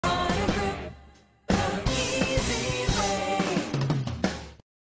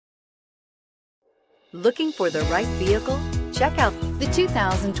Looking for the right vehicle? Check out the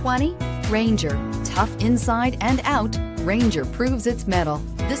 2020 Ranger. Tough inside and out, Ranger proves its mettle.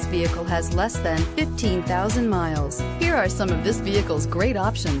 This vehicle has less than 15,000 miles. Here are some of this vehicle's great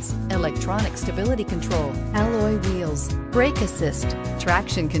options: electronic stability control, alloy wheels, brake assist,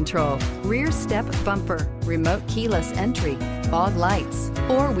 traction control, rear step bumper, remote keyless entry, fog lights,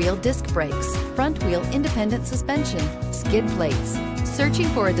 four-wheel disc brakes, front-wheel independent suspension, skid plates. Searching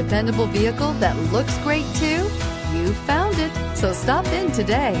for a dependable vehicle that looks great too? You found it, so stop in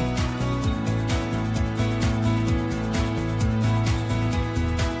today.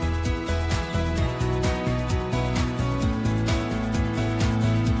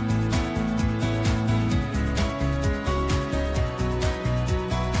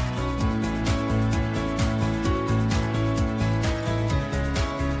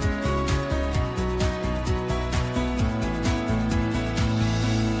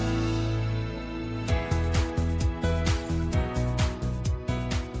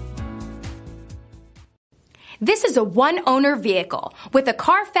 This is a one-owner vehicle with a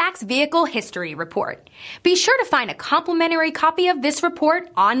Carfax Vehicle History Report. Be sure to find a complimentary copy of this report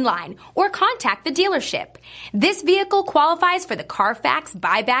online or contact the dealership. This vehicle qualifies for the Carfax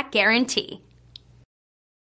Buyback Guarantee.